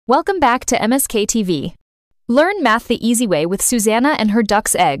Welcome back to MSKTV. Learn math the easy way with Susanna and her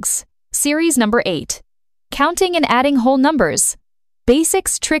duck's eggs. Series number 8. Counting and adding whole numbers.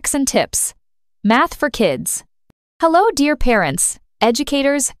 Basics, tricks, and tips. Math for kids. Hello, dear parents,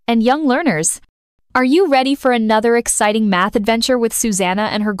 educators, and young learners. Are you ready for another exciting math adventure with Susanna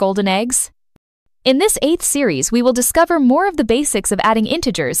and her golden eggs? In this 8th series, we will discover more of the basics of adding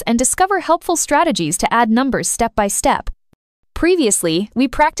integers and discover helpful strategies to add numbers step by step. Previously, we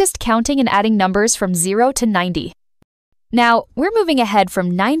practiced counting and adding numbers from 0 to 90. Now, we're moving ahead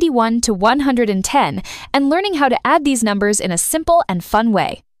from 91 to 110 and learning how to add these numbers in a simple and fun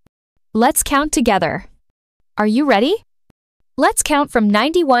way. Let's count together. Are you ready? Let's count from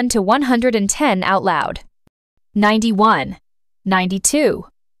 91 to 110 out loud. 91, 92,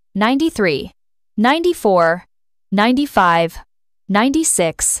 93, 94, 95,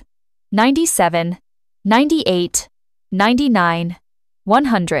 96, 97, 98, 99,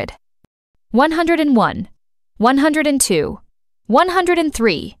 100, 101, 102,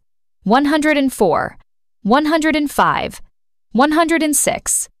 103, 104, 105,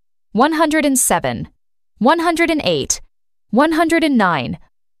 106, 107, 108, 109,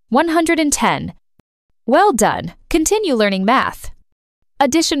 110. Well done. Continue learning math.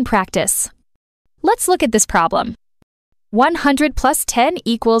 Addition practice. Let's look at this problem. 100 plus 10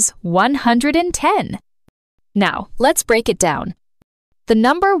 equals 110. Now, let's break it down. The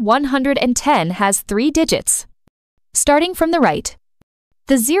number 110 has 3 digits. Starting from the right,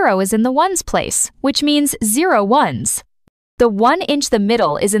 the 0 is in the ones place, which means 0 ones. The 1 in the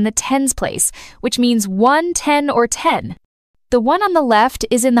middle is in the tens place, which means 1, 10, or 10. The one on the left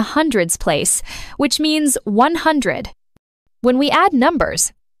is in the hundreds place, which means 100. When we add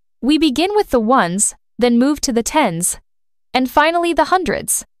numbers, we begin with the ones, then move to the tens, and finally the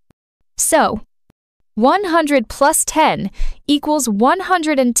hundreds. So, 100 plus 10 equals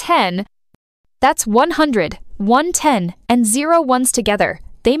 110. That's 100, 110, and 0 ones together.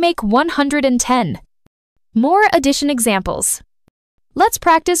 They make 110. More addition examples. Let's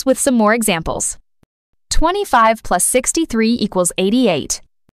practice with some more examples. 25 plus 63 equals 88.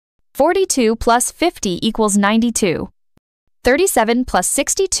 42 plus 50 equals 92. 37 plus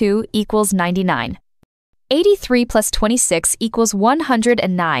 62 equals 99. 83 plus 26 equals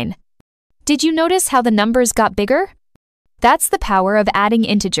 109. Did you notice how the numbers got bigger? That's the power of adding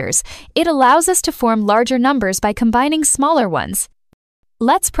integers. It allows us to form larger numbers by combining smaller ones.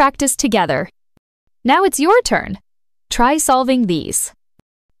 Let's practice together. Now it's your turn. Try solving these.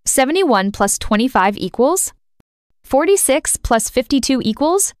 71 plus 25 equals? 46 plus 52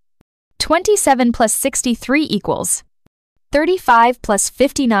 equals? 27 plus 63 equals? 35 plus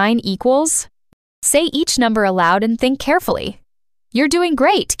 59 equals? Say each number aloud and think carefully. You're doing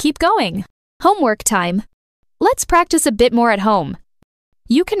great. Keep going. Homework time. Let's practice a bit more at home.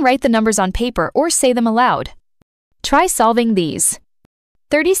 You can write the numbers on paper or say them aloud. Try solving these.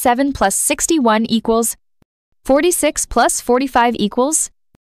 37 plus 61 equals? 46 plus 45 equals?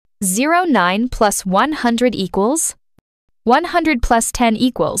 09 plus 100 equals? 100 plus 10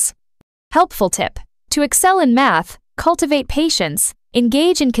 equals? Helpful tip. To excel in math, cultivate patience,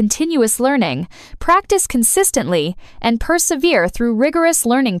 engage in continuous learning, practice consistently, and persevere through rigorous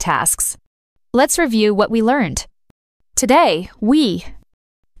learning tasks. Let's review what we learned. Today, we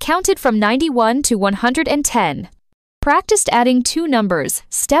counted from 91 to 110, practiced adding 2 numbers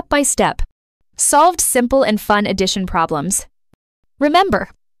step by step, solved simple and fun addition problems. Remember,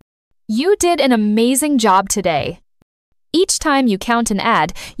 you did an amazing job today. Each time you count and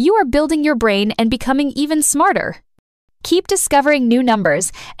add, you are building your brain and becoming even smarter. Keep discovering new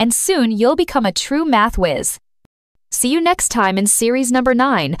numbers, and soon you'll become a true math whiz. See you next time in series number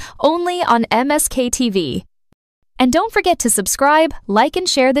 9, only on MSKTV. And don't forget to subscribe, like, and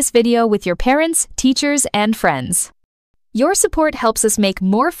share this video with your parents, teachers, and friends. Your support helps us make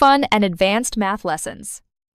more fun and advanced math lessons.